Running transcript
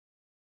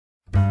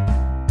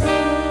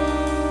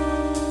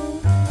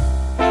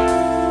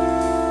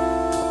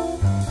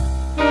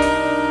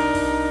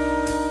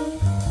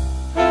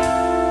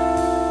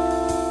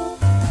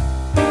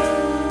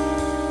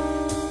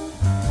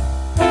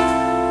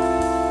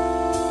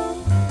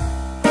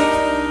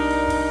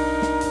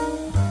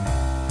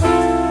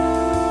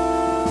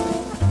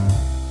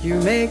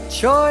make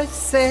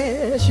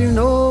choices, you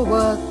know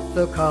what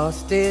the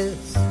cost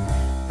is.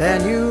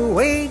 Then you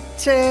wait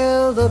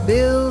till the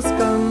bills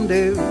come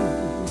due.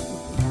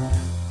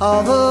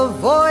 All the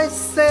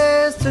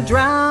voices to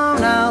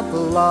drown out the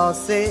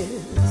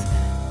losses,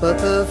 but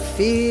the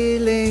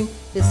feeling,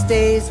 it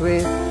stays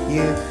with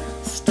you.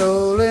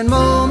 Stolen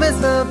moments,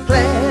 the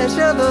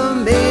pleasure, the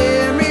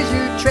memories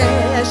you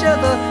treasure,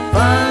 the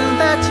fun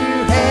that you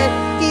had,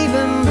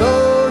 even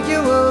though you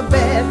were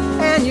bad,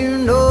 and you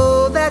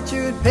know that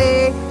you'd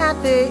pay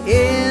at the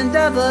end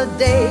of the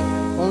day.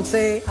 Won't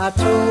say I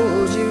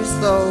told you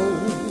so.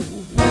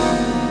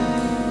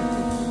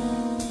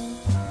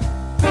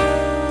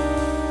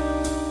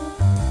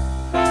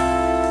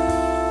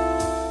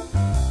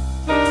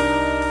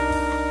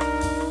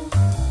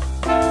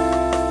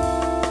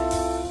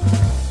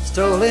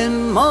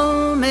 Stolen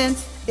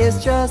moments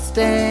is just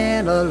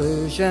an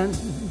illusion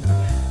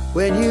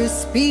when you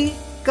speak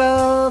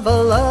of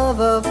a love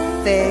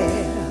affair.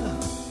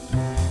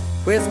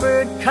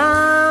 Whispered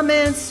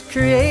comments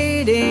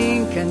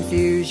creating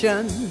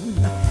confusion,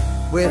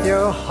 with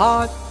your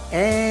heart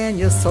and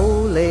your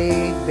soul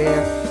laid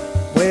bare.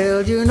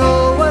 Well, you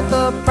know what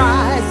the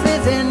price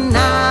is, and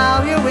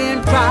now you're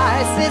in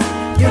crisis.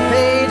 You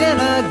played in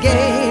a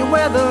game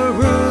where the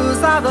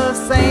rules are the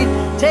same.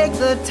 Take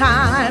the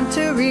time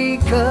to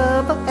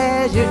recover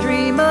as you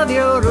dream of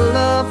your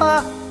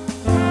lover.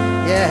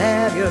 You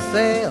have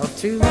yourself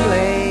to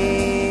blame.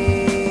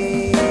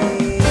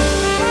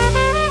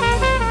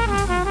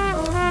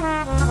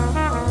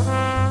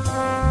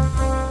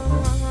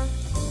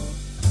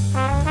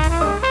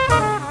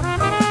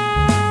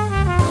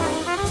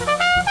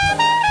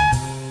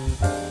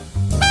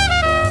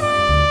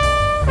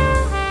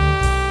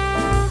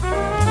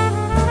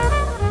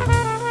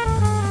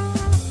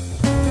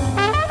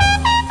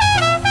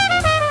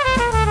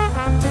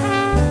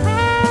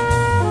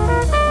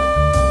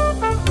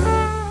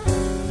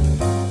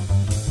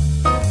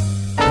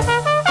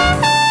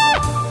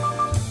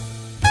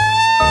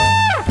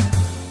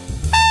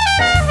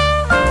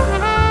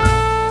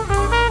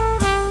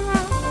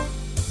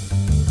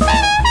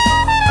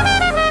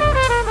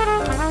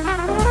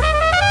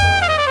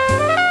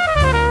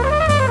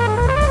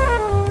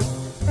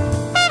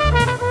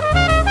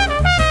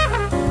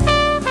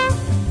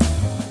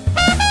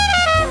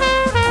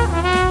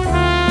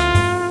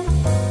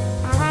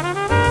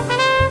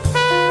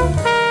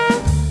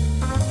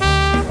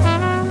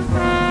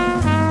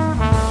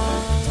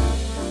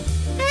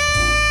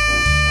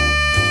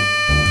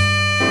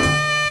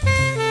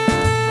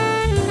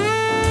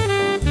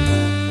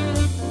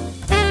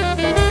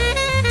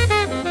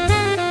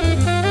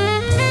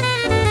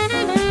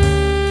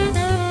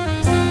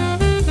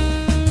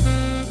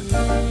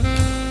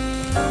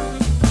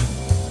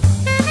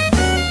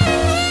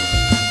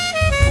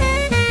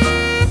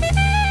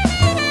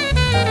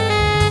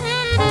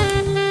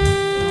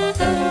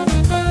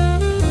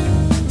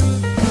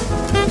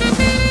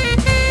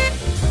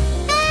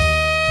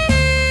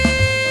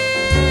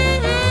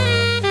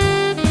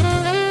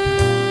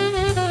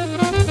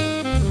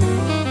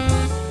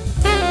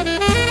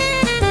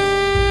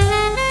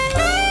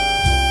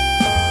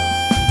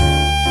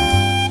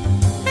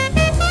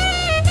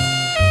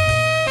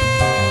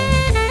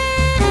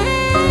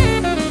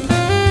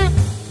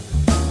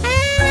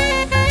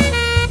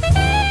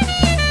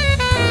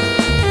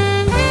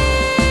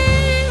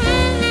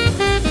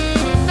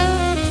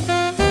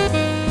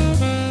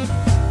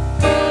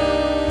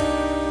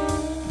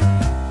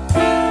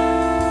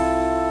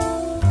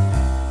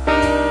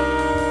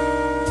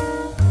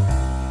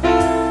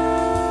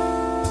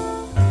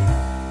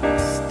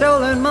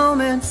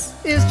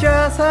 Is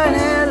just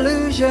an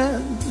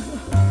illusion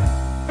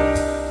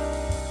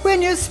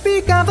when you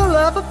speak of a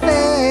love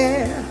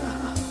affair.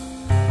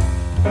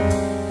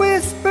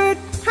 Whispered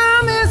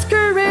comments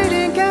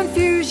creating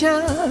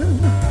confusion,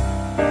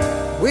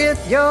 with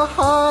your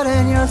heart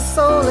and your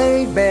soul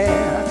laid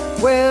bare.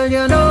 Well,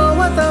 you know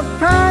what the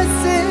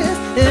price is,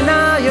 and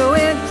now you're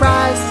in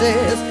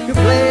crisis. You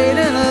played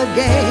in a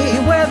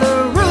game where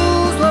the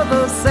rules were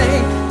the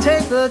same.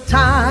 Take the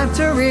time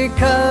to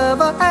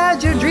recover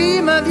as you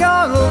dream of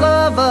your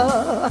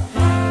lover.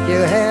 You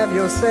have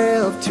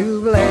yourself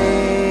to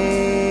blame.